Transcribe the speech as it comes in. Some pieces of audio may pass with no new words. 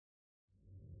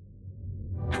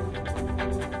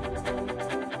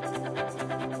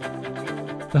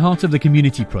The heart of the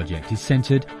community project is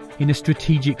centred in a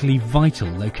strategically vital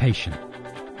location.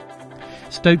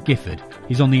 Stoke Gifford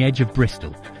is on the edge of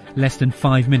Bristol, less than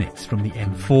 5 minutes from the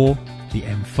M4, the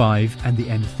M5 and the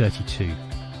M32.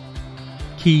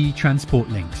 Key transport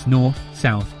links north,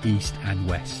 south, east and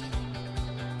west.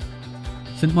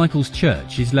 St Michael's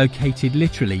Church is located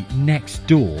literally next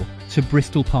door to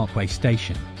Bristol Parkway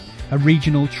Station, a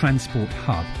regional transport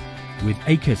hub with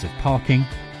acres of parking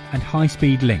and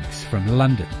high-speed links from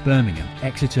London, Birmingham,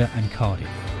 Exeter and Cardiff.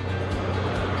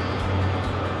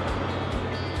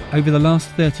 Over the last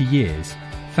 30 years,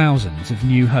 thousands of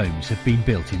new homes have been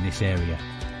built in this area.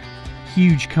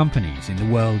 Huge companies in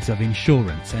the worlds of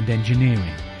insurance and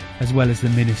engineering, as well as the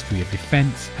Ministry of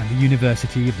Defence and the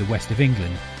University of the West of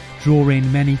England, draw in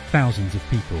many thousands of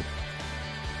people.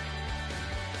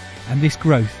 And this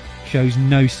growth shows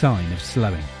no sign of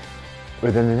slowing.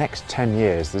 Within the next 10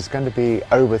 years, there's going to be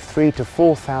over 3,000 to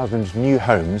 4,000 new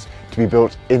homes to be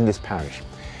built in this parish.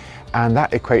 And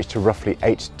that equates to roughly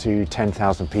 8,000 to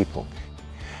 10,000 people.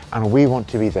 And we want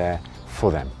to be there for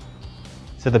them.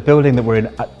 So the building that we're in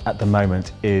at the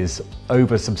moment is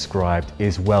oversubscribed,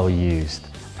 is well used,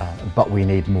 but we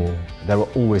need more. There are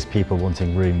always people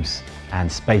wanting rooms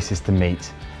and spaces to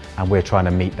meet, and we're trying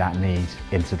to meet that need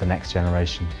into the next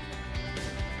generation.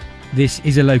 This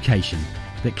is a location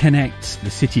that connects the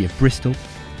city of Bristol,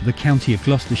 the county of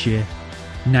Gloucestershire,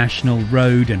 national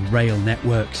road and rail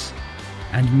networks,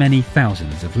 and many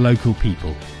thousands of local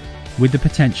people with the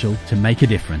potential to make a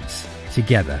difference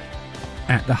together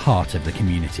at the heart of the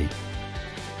community.